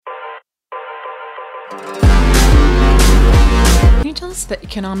Can you tell us the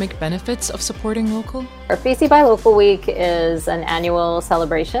economic benefits of supporting local? Our BC Buy Local Week is an annual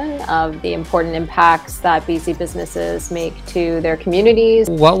celebration of the important impacts that BC businesses make to their communities.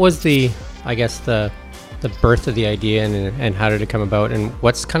 What was the birth of the idea and how did it come about, and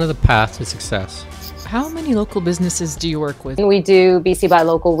what's kind of the path to success? How many local businesses do you work with? We do BC Buy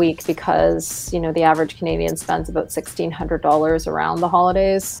Local Week because, the average Canadian spends about $1,600 around the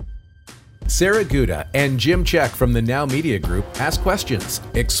holidays. Sarah Guda and Jim Check from the Now Media Group ask questions,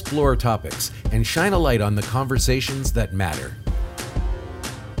 explore topics, and shine a light on the conversations that matter.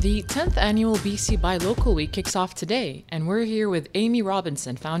 The 10th annual BC Buy Local Week kicks off today, and we're here with Amy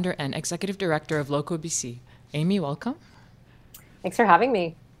Robinson, founder and executive director of Loco BC. Amy, welcome. Thanks for having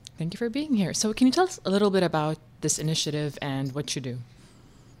me. Thank you for being here. So can you tell us a little bit about this initiative and what you do?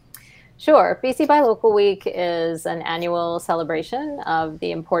 Sure. BC Buy Local Week is an annual celebration of the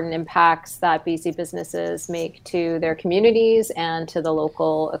important impacts that BC businesses make to their communities and to the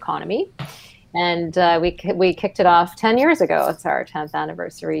local economy. And we kicked it off 10 years ago. It's our 10th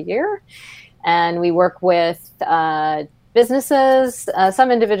anniversary year. And we work with businesses,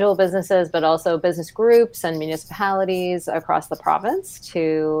 some individual businesses, but also business groups and municipalities across the province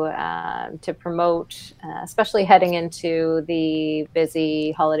to promote, especially heading into the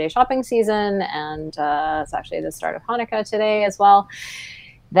busy holiday shopping season. And it's actually the start of Hanukkah today as well.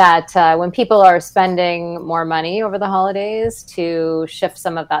 That when people are spending more money over the holidays, to shift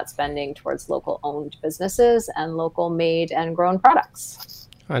some of that spending towards local owned businesses and local made and grown products.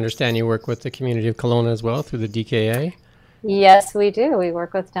 I understand you work with the community of Kelowna as well through the DKA. Yes, we do. We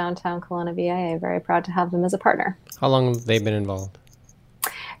work with Downtown Kelowna BIA. Very proud to have them as a partner. How long have they been involved?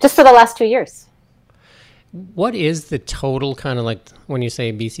 Just for the last 2 years. What is the total kind of like when you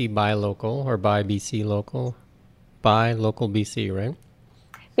say BC Buy Local or Buy BC Local? Buy Local BC, right?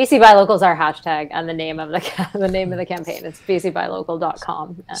 BC Buy Local is our hashtag and the name of the campaign. It's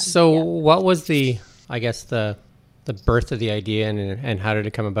bcbuylocal.com. What was the birth of the idea and how did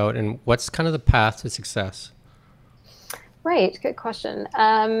it come about, and what's kind of the path to success? Right. Good question.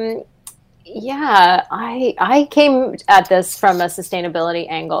 I came at this from a sustainability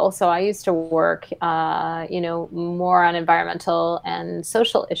angle. So I used to work, more on environmental and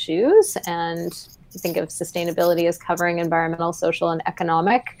social issues, and think of sustainability as covering environmental, social, and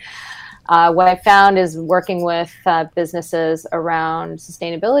economic. What I found is working with businesses around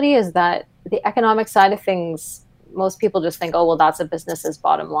sustainability is that the economic side of things, most people just think, oh, well, that's a business's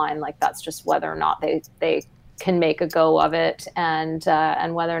bottom line. Like that's just whether or not they can make a go of it and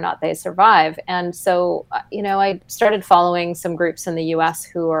whether or not they survive. And so, I started following some groups in the US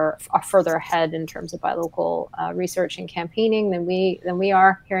who are further ahead in terms of buy local research and campaigning than we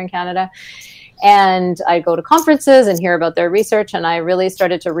are here in Canada. And I go to conferences and hear about their research, and I really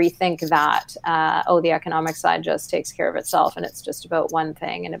started to rethink that, the economic side just takes care of itself, and it's just about one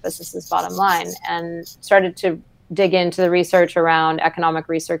thing and a business's bottom line, and started to dig into the research around economic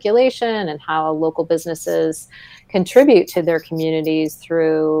recirculation and how local businesses contribute to their communities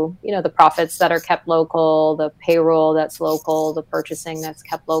through, the profits that are kept local, the payroll that's local, the purchasing that's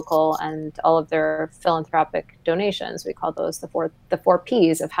kept local, and all of their philanthropic donations. We call those the four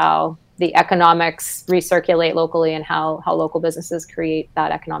Ps of how the economics recirculate locally and how local businesses create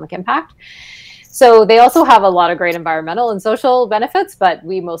that economic impact. So they also have a lot of great environmental and social benefits, but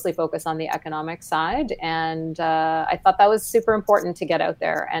we mostly focus on the economic side. And I thought that was super important to get out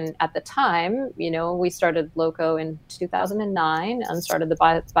there. And at the time, we started Loco in 2009 and started the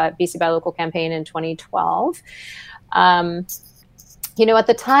BC Buy Local campaign in 2012. At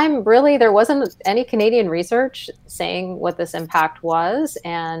the time, really, there wasn't any Canadian research saying what this impact was,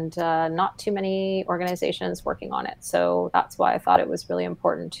 and not too many organizations working on it. So that's why I thought it was really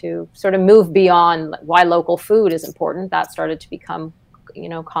important to sort of move beyond why local food is important. That started to become,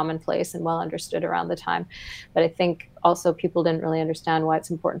 commonplace and well understood around the time. But I think also people didn't really understand why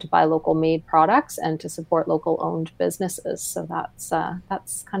it's important to buy local made products and to support local owned businesses. So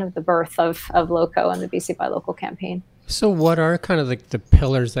that's kind of the birth of Loco and the BC Buy Local campaign. So what are kind of the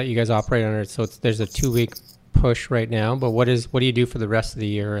pillars that you guys operate under? So there's a 2-week push right now, but what do you do for the rest of the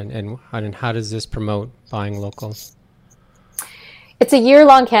year, and how does this promote buying local? It's a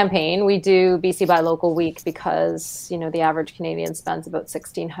year-long campaign. We do BC Buy Local Week because, the average Canadian spends about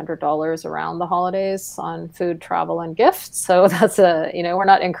 $1,600 around the holidays on food, travel, and gifts. So that's we're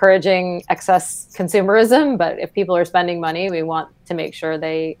not encouraging excess consumerism, but if people are spending money, we want to make sure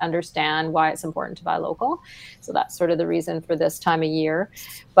they understand why it's important to buy local. So that's sort of the reason for this time of year.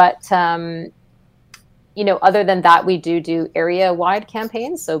 But, other than that, we do area-wide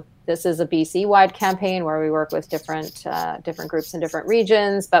campaigns. So This is a BC-wide campaign where we work with different groups in different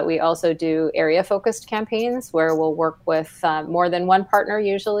regions, but we also do area-focused campaigns where we'll work with more than one partner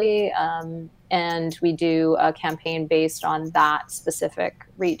usually, and we do a campaign based on that specific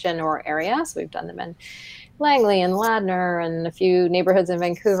region or area. So we've done them in Langley and Ladner and a few neighborhoods in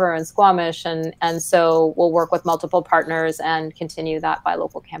Vancouver and Squamish. And so we'll work with multiple partners and continue that by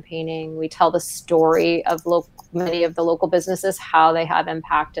local campaigning. We tell the story of many of the local businesses, how they have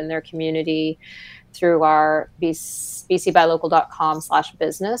impact in their community through our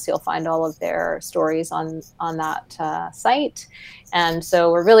bcbylocal.com/business. You'll find all of their stories on that site. And so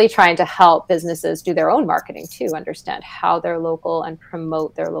we're really trying to help businesses do their own marketing too, understand how they're local and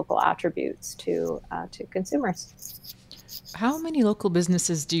promote their local attributes to consumers. How many local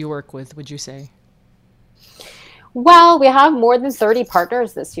businesses do you work with, would you say? Well, we have more than 30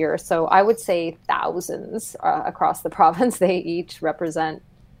 partners this year, so I would say thousands across the province. They each represent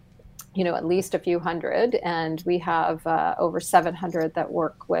at least a few hundred, and we have over 700 that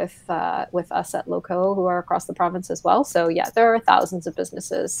work with us at Loco who are across the province as well. So yeah, there are thousands of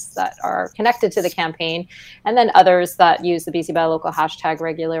businesses that are connected to the campaign, and then others that use the BC by Local hashtag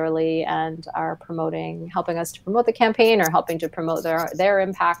regularly and are helping us to promote the campaign or helping to promote their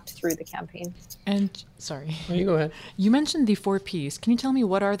impact through the campaign. And sorry, you go ahead. You mentioned the 4 Ps. Can you tell me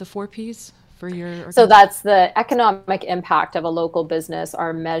what are the 4 Ps? So that's the economic impact of a local business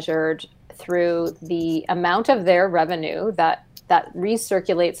are measured through the amount of their revenue that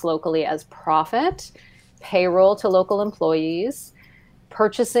recirculates locally as profit, payroll to local employees,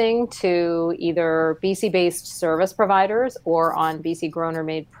 purchasing to either BC-based service providers or on BC grown or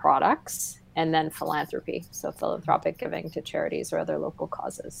made products, and then philanthropy, so philanthropic giving to charities or other local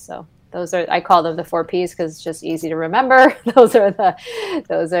causes. So those are, I call them the 4 Ps because it's just easy to remember. Those are,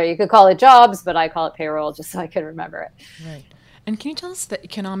 you could call it jobs, but I call it payroll just so I can remember it. Right. And can you tell us the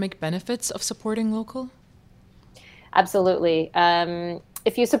economic benefits of supporting local? Absolutely.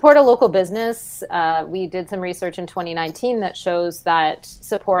 If you support a local business, we did some research in 2019 that shows that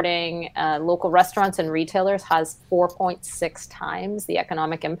supporting local restaurants and retailers has 4.6 times the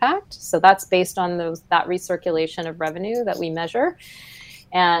economic impact. So that's based on that recirculation of revenue that we measure.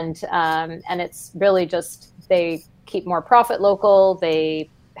 And it's really just, they keep more profit local, they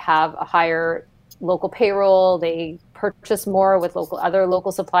have a higher local payroll, they purchase more with other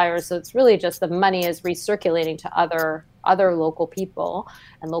local suppliers. So it's really just the money is recirculating to other local people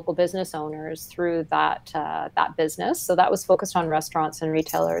and local business owners through that business. So that was focused on restaurants and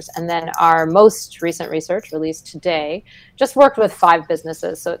retailers. And then our most recent research released today just worked with 5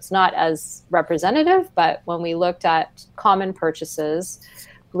 businesses. So it's not as representative, but when we looked at common purchases,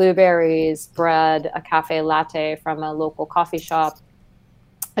 blueberries, bread, a cafe latte from a local coffee shop,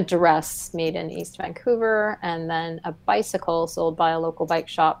 a dress made in East Vancouver, and then a bicycle sold by a local bike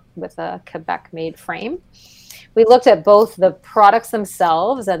shop with a Quebec-made frame. We looked at both the products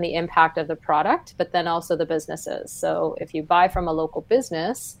themselves and the impact of the product, but then also the businesses. So if you buy from a local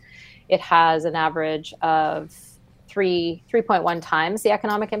business, it has an average of 3.1 times the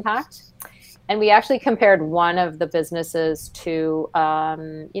economic impact. And we actually compared one of the businesses to,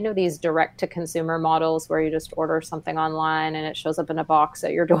 these direct-to-consumer models where you just order something online and it shows up in a box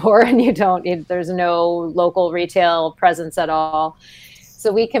at your door and there's no local retail presence at all.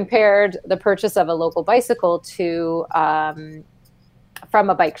 So we compared the purchase of a local bicycle to from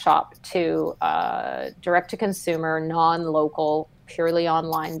a bike shop to direct-to-consumer, non-local, purely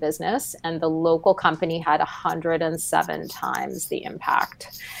online business, and the local company had 107 times the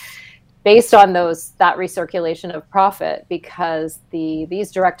impact based on that recirculation of profit, because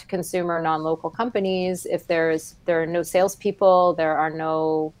these direct-to-consumer non-local companies, if there are no salespeople, there are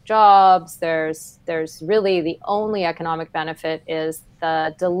no jobs, there's really the only economic benefit is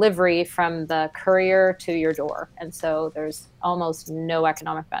the delivery from the courier to your door. And so there's almost no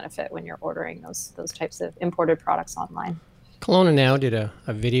economic benefit when you're ordering those types of imported products online. Kelowna Now did a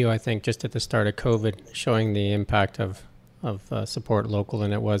video, I think, just at the start of COVID, showing the impact of support local,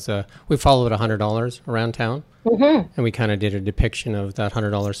 and it was we followed $100 around town, and we kind of did a depiction of that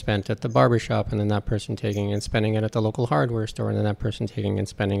 $100 spent at the barbershop, and then that person taking and spending it at the local hardware store, and then that person taking and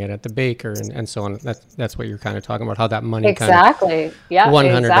spending it at the baker, and so on. That's what you're kind of talking about, how that money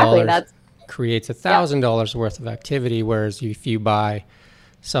 $100 creates $1,000 worth of activity, whereas if you buy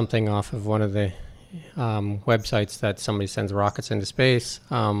something off of one of the websites that somebody sends rockets into space,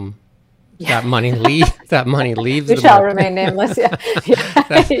 that money leaves the market. We shall remain nameless.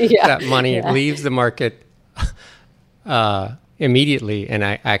 That money leaves the market immediately, and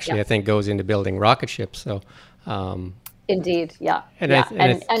I think goes into building rocket ships. So Indeed, yeah, And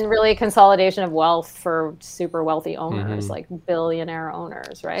yeah, and really consolidation of wealth for super wealthy owners, like billionaire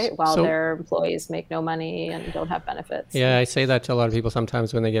owners, right? While So- their employees make no money and don't have benefits. Yeah, I say that to a lot of people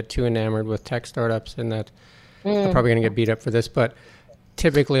sometimes when they get too enamored with tech startups, and that they're probably going to get beat up for this, but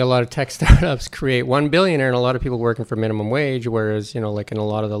typically a lot of tech startups create one billionaire and a lot of people working for minimum wage, whereas, like in a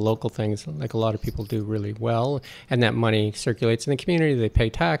lot of the local things, like a lot of people do really well, and that money circulates in the community. They pay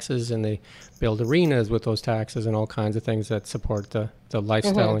taxes and they build arenas with those taxes and all kinds of things that support the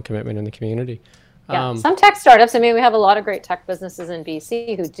lifestyle and commitment in the community. Yeah, some tech startups, I mean, we have a lot of great tech businesses in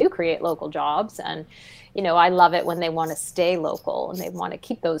BC who do create local jobs. And, I love it when they want to stay local and they want to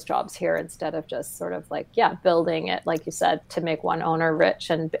keep those jobs here instead of just sort of like, building it, like you said, to make one owner rich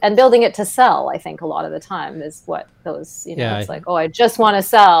and building it to sell. I think a lot of the time is what those, it's like, I just want to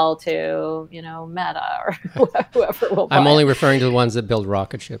sell to, Meta or whoever will buy I'm only it. referring to the ones that build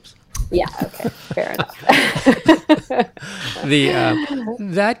rocket ships. Yeah, okay, fair enough.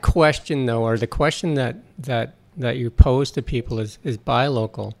 That question, though, or the question that you pose to people is buy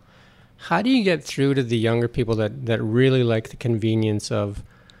local. How do you get through to the younger people that really like the convenience of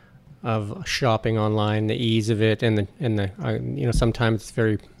shopping online, the ease of it, and the sometimes it's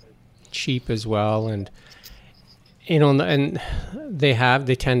very cheap as well, and and they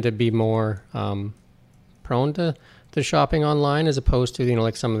tend to be more prone to shopping online as opposed to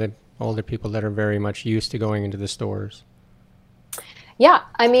like some of the older people that are very much used to going into the stores. Yeah,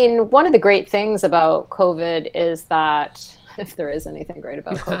 I mean, one of the great things about COVID is that, if there is anything great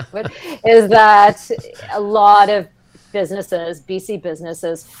about COVID, is that a lot of businesses, BC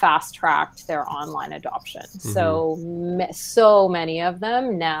businesses, fast-tracked their online adoption. So many of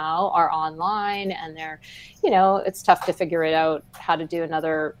them now are online, and they're, it's tough to figure it out how to do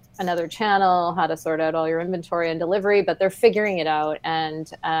another channel, how to sort out all your inventory and delivery, but they're figuring it out.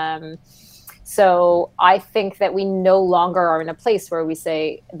 And so I think that we no longer are in a place where we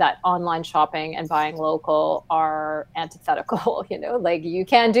say that online shopping and buying local are antithetical, like you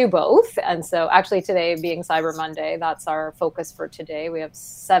can do both. And so actually today being Cyber Monday, that's our focus for today. We have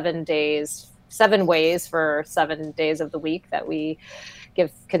 7 ways for 7 days of the week that we give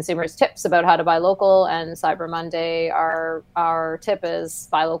consumers tips about how to buy local. And Cyber Monday, our tip is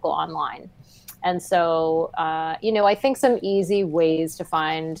buy local online. And so, I think some easy ways to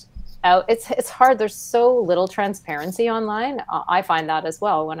find out, it's hard. There's so little transparency online. I find that as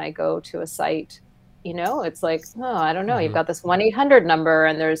well when I go to a site, it's like, I don't know. You've got this 1-800 number,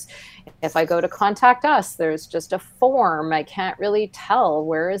 and if I go to contact us, there's just a form. I can't really tell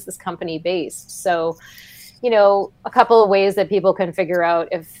where is this company based. So, a couple of ways that people can figure out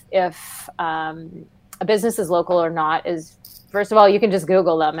if a business is local or not is, first of all, you can just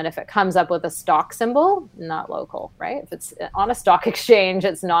Google them. And if it comes up with a stock symbol, not local, right? If it's on a stock exchange,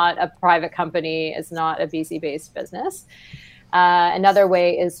 it's not a private company. It's not a BC-based business. Another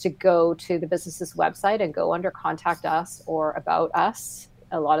way is to go to the business's website and go under Contact Us or About Us.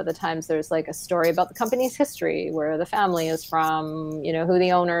 A lot of the times there's like a story about the company's history, where the family is from, who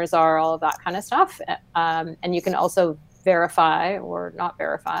the owners are, all of that kind of stuff. And you can also verify or not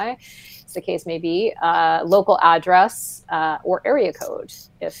verify, as the case may be, local address or area code,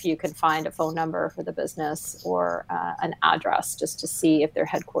 if you can find a phone number for the business or an address, just to see if their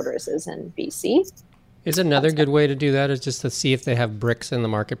headquarters is in BC. Is another good way to do that is just to see if they have bricks in the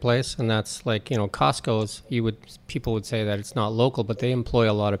marketplace, and that's like, Costco's, people would say that it's not local, but they employ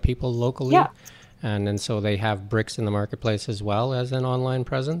a lot of people locally. Yeah. And so they have bricks in the marketplace as well as an online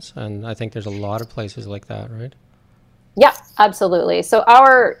presence. And I think there's a lot of places like that, right? Yeah, absolutely. So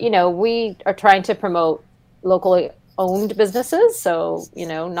we are trying to promote locally owned businesses. So,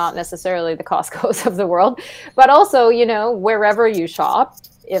 not necessarily the Costco's of the world, but also, wherever you shop,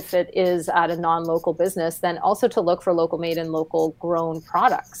 if it is at a non-local business, then also to look for local made and local grown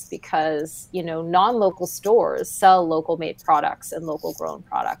products, because, non-local stores sell local made products and local grown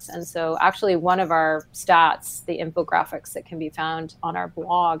products. And so actually one of our stats, the infographics that can be found on our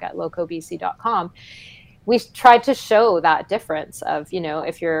blog at locobc.com, we tried to show that difference of,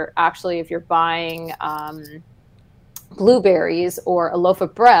 if you're buying blueberries or a loaf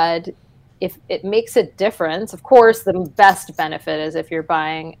of bread, if it makes a difference. Of course, the best benefit is if you're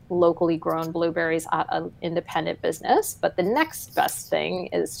buying locally grown blueberries at an independent business. But the next best thing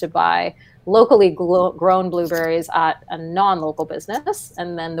is to buy locally grown blueberries at a non-local business.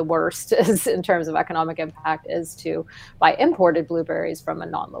 And then the worst is, in terms of economic impact, is to buy imported blueberries from a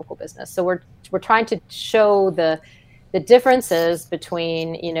non-local business. So we're trying to show the the differences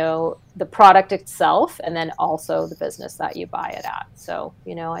between, you know, the product itself and then also the business that you buy it at. So,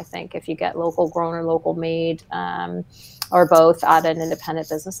 you know, I think if you get local grown or local made, or both at an independent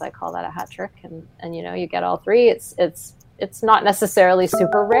business, I call that a hat trick. And you know, you get all three. It's not necessarily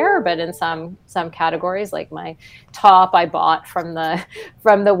super rare, but in some categories, like my top I bought from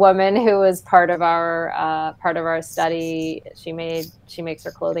the woman who was part of our study. She makes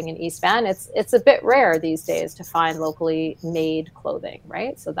her clothing in East Van. It's a bit rare these days to find locally made clothing,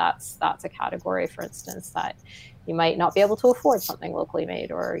 right? So that's a category, for instance, that you might not be able to afford something locally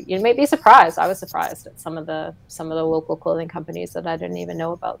made, or you may be surprised. I was surprised at some of the local clothing companies that I didn't even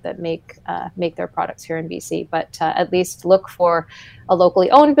know about that make their products here in BC. But at least look for a locally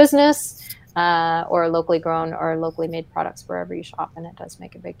owned business or locally grown or locally made products wherever you shop, and it does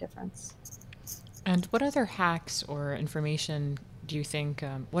make a big difference. And what other hacks or information do you think,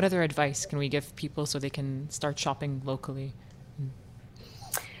 what other advice can we give people so they can start shopping locally?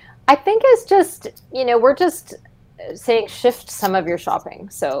 I think it's just, you know, we're just saying shift some of your shopping.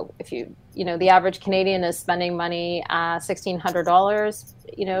 So if you know, the average Canadian is spending money, $1,600,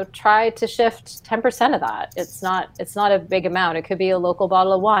 you know, try to shift 10% of that. It's not a big amount. It could be a local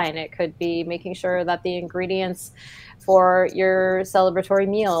bottle of wine. It could be making sure that the ingredients for your celebratory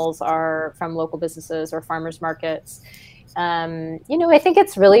meals are from local businesses or farmers markets. You know, I think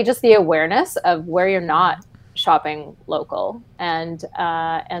it's really just the awareness of where you're not shopping local, and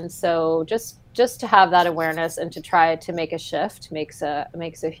so just to have that awareness and to try to make a shift makes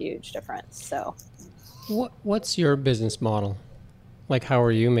a huge difference. So what's your business model? Like, how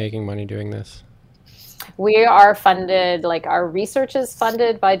are you making money doing this? We are funded, like our research is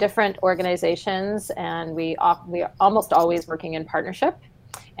funded by different organizations, and we are almost always working in partnership.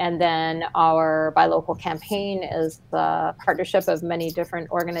 And then our Buy Local campaign is the partnership of many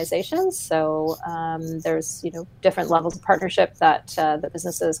different organizations. So there's, you know, different levels of partnership that the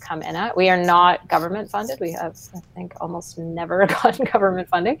businesses come in at. We are not government funded. We have, I think, almost never gotten government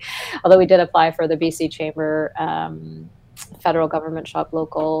funding, although we did apply for the BC Chamber federal government shop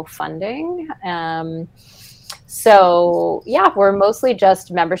local funding. So yeah, we're mostly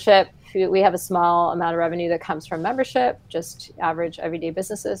just membership. We have a small amount of revenue that comes from membership, just average everyday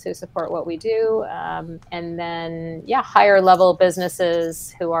businesses who support what we do. And then, yeah, higher level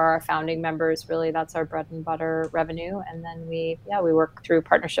businesses who are our founding members, really that's our bread and butter revenue. And then we work through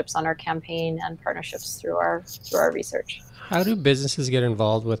partnerships on our campaign and partnerships through our research. How do businesses get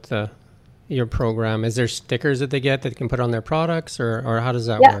involved with your program? Is there stickers that they get that they can put on their products, or how does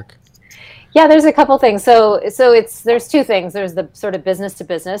that work? Yeah, there's a couple things. So there's two things. There's the sort of business to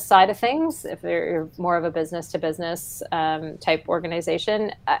business side of things. If you're more of a business to business type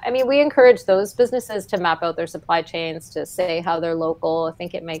organization, I mean, we encourage those businesses to map out their supply chains, to say how they're local. I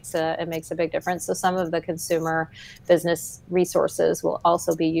think it makes a big difference. So some of the consumer business resources will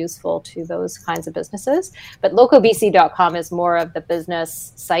also be useful to those kinds of businesses. But localbc.com is more of the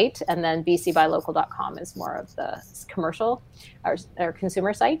business site, and then bcbuylocal.com is more of the commercial or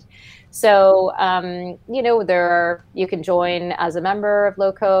consumer site. So, you know, you can join as a member of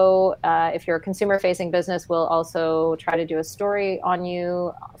LOCO. If you're a consumer-facing business, we'll also try to do a story on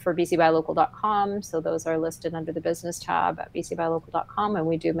you for bcbuylocal.com. So those are listed under the business tab at bcbuylocal.com, and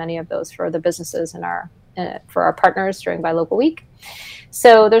we do many of those for the businesses for our partners during Buy Local Week.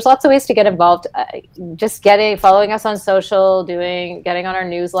 So there's lots of ways to get involved. Just following us on social, getting on our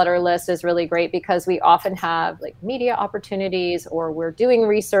newsletter list is really great, because we often have like media opportunities, or we're doing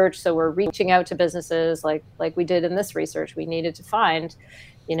research. So we're reaching out to businesses like we did in this research. We needed to find,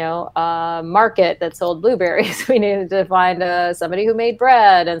 you know, a market that sold blueberries. We needed to find somebody who made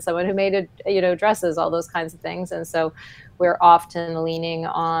bread and someone who made, you know, dresses, all those kinds of things. And so we're often leaning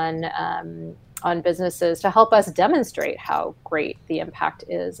on businesses to help us demonstrate how great the impact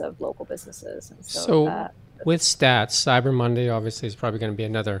is of local businesses. And so with stats, Cyber Monday obviously is probably going to be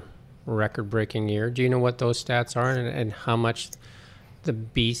another record-breaking year. Do you know what those stats are, and how much the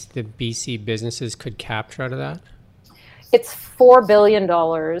BC businesses could capture out of that? It's $4 billion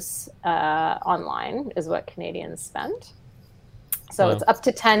online is what Canadians spend. So It's up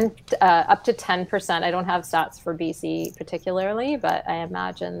to 10%. I don't have stats for BC particularly, but I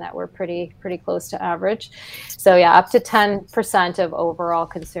imagine that we're pretty close to average. So yeah, up to 10% of overall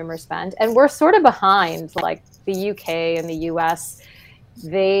consumer spend, and we're sort of behind like the UK and the US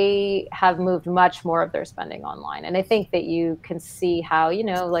they have moved much more of their spending online. And I think that you can see how,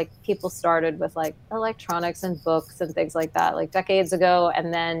 like people started with like electronics and books and things like that, like decades ago.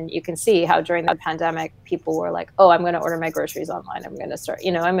 And then you can see how during the pandemic, people were like, oh, I'm going to order my groceries online. I'm going to start,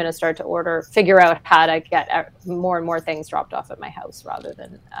 I'm going to start to figure out how to get more and more things dropped off at my house rather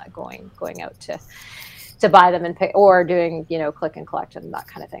than going out to buy them and pay, or doing, click and collect and that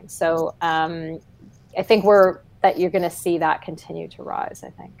kind of thing. So I think that you're going to see that continue to rise, I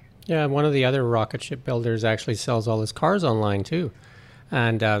think. Yeah, one of the other rocket ship builders actually sells all his cars online too.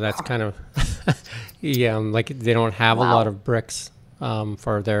 And that's kind of, like they don't have a lot of bricks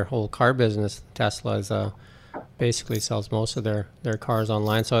for their whole car business. Tesla's basically sells most of their cars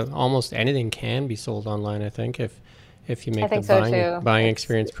online. So almost anything can be sold online, I think, if you make the buying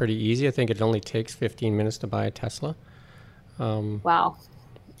experience pretty easy. I think it only takes 15 minutes to buy a Tesla. Wow.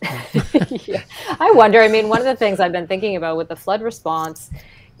 Yeah. I wonder, one of the things I've been thinking about with the flood response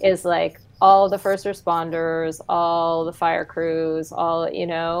is like all the first responders, all the fire crews, all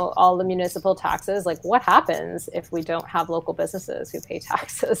the municipal taxes. Like what happens if we don't have local businesses who pay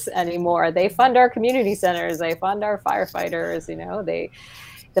taxes anymore? They fund our community centers, they fund our firefighters,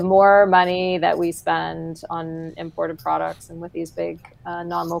 the more money that we spend on imported products and with these big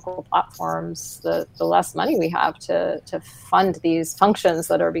non-local platforms, the less money we have to fund these functions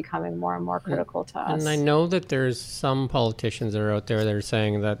that are becoming more and more critical to us. And I know that there's some politicians that are out there that are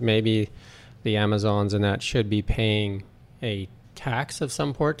saying that maybe the Amazons and that should be paying a tax of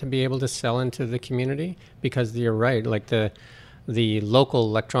some sort to be able to sell into the community, because you're right, like the local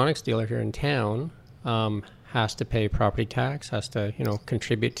electronics dealer here in town has to pay property tax, has to,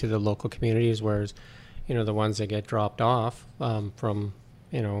 contribute to the local communities, whereas, the ones that get dropped off from,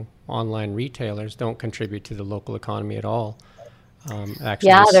 online retailers don't contribute to the local economy at all.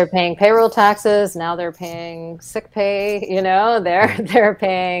 They're paying payroll taxes. Now they're paying sick pay, they're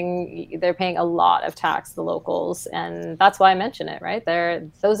paying a lot of tax, the locals. And that's why I mention it, right?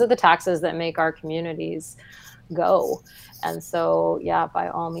 Those are the taxes that make our communities go. And so, by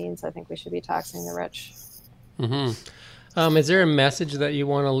all means, I think we should be taxing the rich. Mm-hmm. Is there a message that you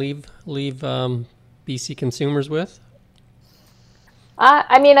want to leave BC consumers with?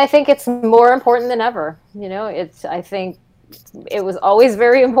 I think it's more important than ever. I think it was always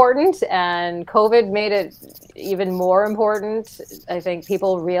very important, and COVID made it even more important. I think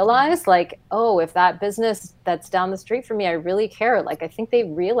people realize, like, oh, if that business that's down the street from me, I really care. Like, I think they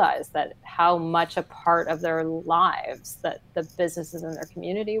realize that how much a part of their lives that the businesses in their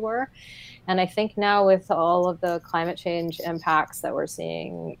community were. And I think now with all of the climate change impacts that we're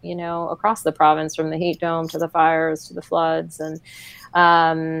seeing, across the province, from the heat dome to the fires to the floods, and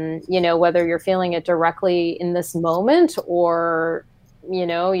whether you're feeling it directly in this moment, or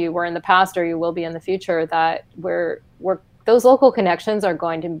you were in the past or you will be in the future, that those local connections are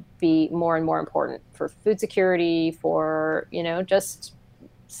going to be more and more important for food security, for just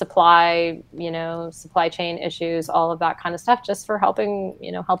supply chain issues, all of that kind of stuff, just for helping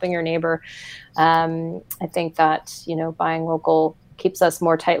your neighbor. I think that buying local keeps us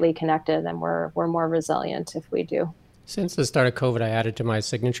more tightly connected, and we're more resilient if we do. Since the start of COVID, I added to my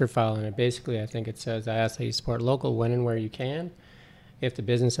signature file, and I think it says, I ask that you support local when and where you can. If the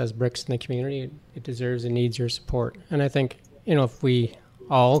business has bricks in the community, it deserves and needs your support. And I think, if we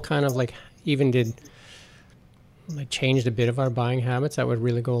all kind of changed a bit of our buying habits, that would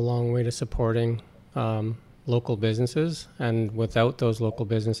really go a long way to supporting local businesses. And without those local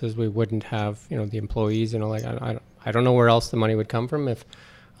businesses, we wouldn't have, the employees, I don't know where else the money would come from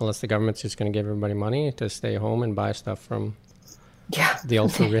unless the government's just going to give everybody money to stay home and buy stuff from the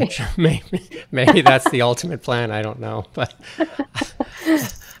ultra rich. Maybe that's the ultimate plan. I don't know, but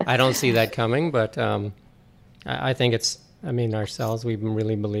I don't see that coming. But I think ourselves, we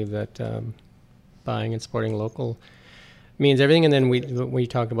really believe that buying and supporting local means everything. And then we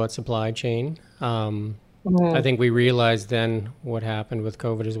talked about supply chain. I think we realized then what happened with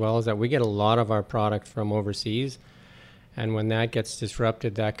COVID as well is that we get a lot of our product from overseas. And when that gets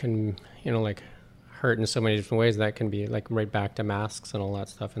disrupted, that can, hurt in so many different ways. That can be right back to masks and all that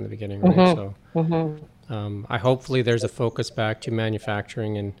stuff in the beginning, right? So I hopefully there's a focus back to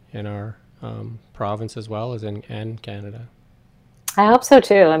manufacturing in our province as well as in Canada. I hope so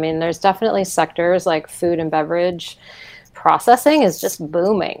too. There's definitely sectors like food and beverage processing is just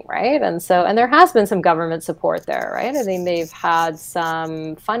booming, right? And there has been some government support there, right? They've had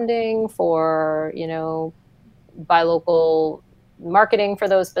some funding for, buy local marketing for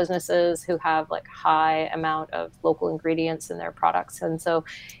those businesses who have high amount of local ingredients in their products. And so,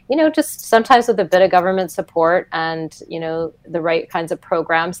 just sometimes with a bit of government support and, the right kinds of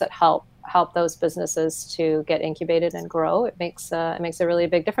programs that help help those businesses to get incubated and grow, it makes a really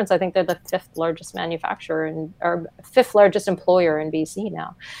big difference. I think they're the 5th largest manufacturer or 5th largest employer in BC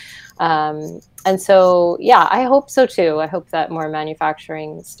now. And so, yeah, I hope so too. I hope that more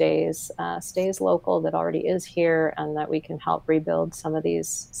manufacturing stays local, that already is here, and that we can help rebuild some of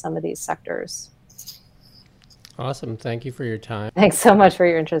these sectors. Awesome. Thank you for your time. Thanks so much for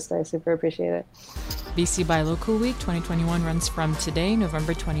your interest. I super appreciate it. BC Buy Local Week 2021 runs from today,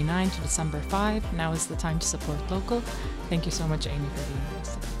 November 29 to December 5. Now is the time to support local. Thank you so much, Amy, for being with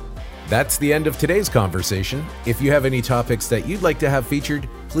us today. That's the end of today's conversation. If you have any topics that you'd like to have featured,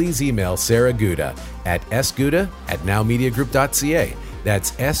 please email Sarah Gouda at sgouda@nowmediagroup.ca.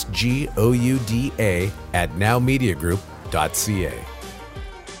 That's SGOUDA at nowmediagroup.ca.